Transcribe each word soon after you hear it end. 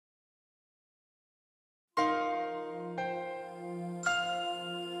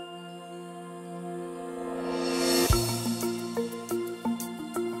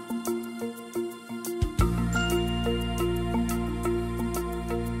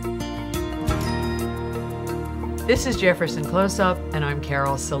This is Jefferson Close-Up, and I'm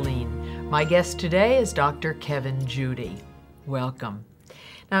Carol Celine. My guest today is Dr. Kevin Judy. Welcome.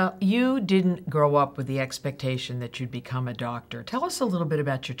 Now, you didn't grow up with the expectation that you'd become a doctor. Tell us a little bit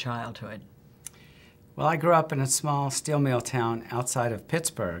about your childhood. Well, I grew up in a small steel mill town outside of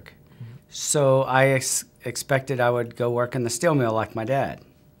Pittsburgh, so I expected I would go work in the steel mill like my dad.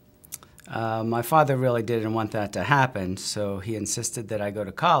 My father really didn't want that to happen, so he insisted that I go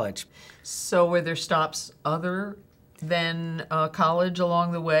to college. So were there stops other than college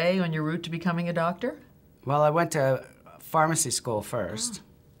along the way on your route to becoming a doctor? Well, I went to pharmacy school first,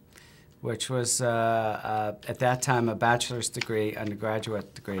 which was at that time a bachelor's degree,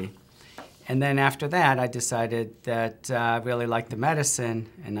 undergraduate degree. And then after that, I decided that I really liked the medicine,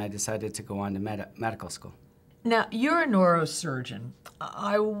 and I decided to go on to medical school. Now, you're a neurosurgeon.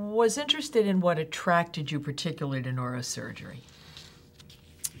 I was interested in what attracted you particularly to neurosurgery.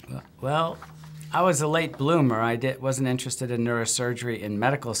 Well, I was a late bloomer. I wasn't interested in neurosurgery in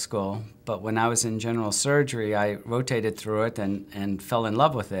medical school, but when I was in general surgery, I rotated through it and fell in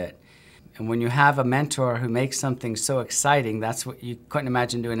love with it. And when you have a mentor who makes something so exciting, that's what you couldn't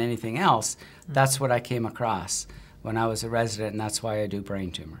imagine doing anything else. That's what I came across when I was a resident, and that's why I do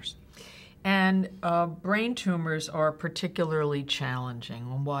brain tumors. And brain tumors are particularly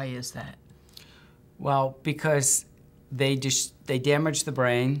challenging. Why is that? Well, because they damage the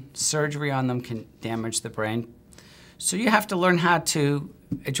brain. Surgery on them can damage the brain. So you have to learn how to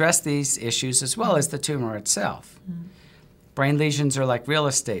address these issues as well as the tumor itself. Brain lesions are like real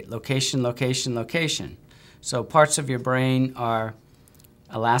estate, location, location, location. So parts of your brain are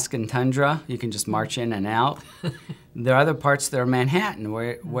Alaskan tundra, you can just march in and out. There are other parts that are Manhattan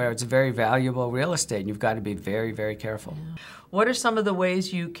where it's very valuable real estate, and you've got to be very, very careful. What are some of the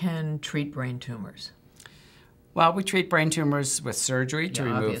ways you can treat brain tumors? Well, we treat brain tumors with surgery to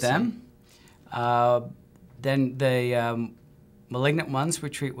remove them. Then the malignant ones we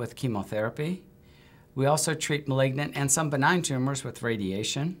treat with chemotherapy. We also treat malignant and some benign tumors with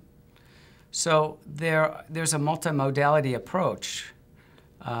radiation. So there's a multimodality approach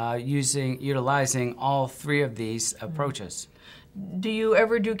utilizing all three of these approaches. Do you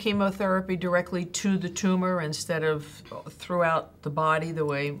ever do chemotherapy directly to the tumor instead of throughout the body, the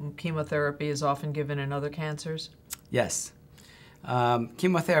way chemotherapy is often given in other cancers? Yes.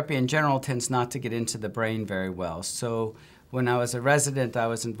 Chemotherapy in general tends not to get into the brain very well. So when I was a resident, I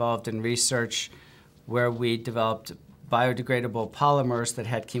was involved in research where we developed biodegradable polymers that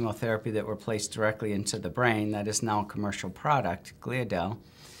had chemotherapy that were placed directly into the brain. That is now a commercial product, Gliadel.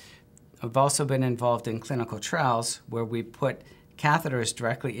 I've also been involved in clinical trials where we put catheters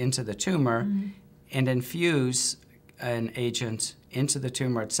directly into the tumor and infuse an agent into the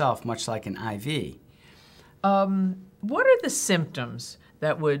tumor itself, much like an IV. What are the symptoms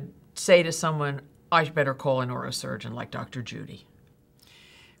that would say to someone, I better call a neurosurgeon like Dr. Judy?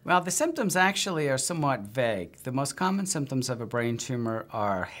 Well, the symptoms actually are somewhat vague. The most common symptoms of a brain tumor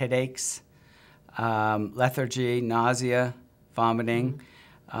are headaches, lethargy, nausea, vomiting,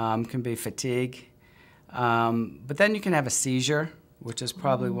 can be fatigue. But then you can have a seizure, which is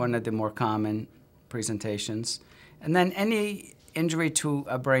probably one of the more common presentations. And then any injury to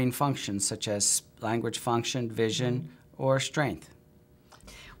a brain function, such as language function, vision, or strength.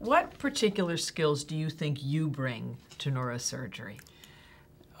 What particular skills do you think you bring to neurosurgery?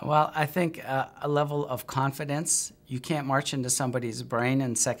 Well, I think a level of confidence. You can't march into somebody's brain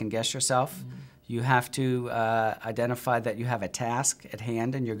and second-guess yourself. You have to identify that you have a task at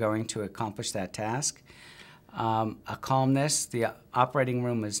hand and you're going to accomplish that task. A calmness. The operating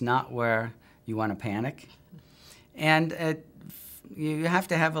room is not where you want to panic. And you have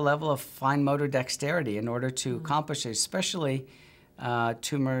to have a level of fine motor dexterity in order to accomplish it, especially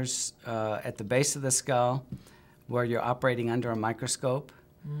tumors at the base of the skull where you're operating under a microscope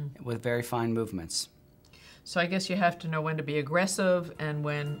with very fine movements. So I guess you have to know when to be aggressive and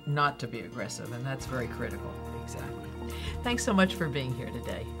when not to be aggressive, and that's very critical. Exactly. Thanks so much for being here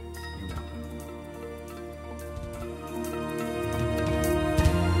today.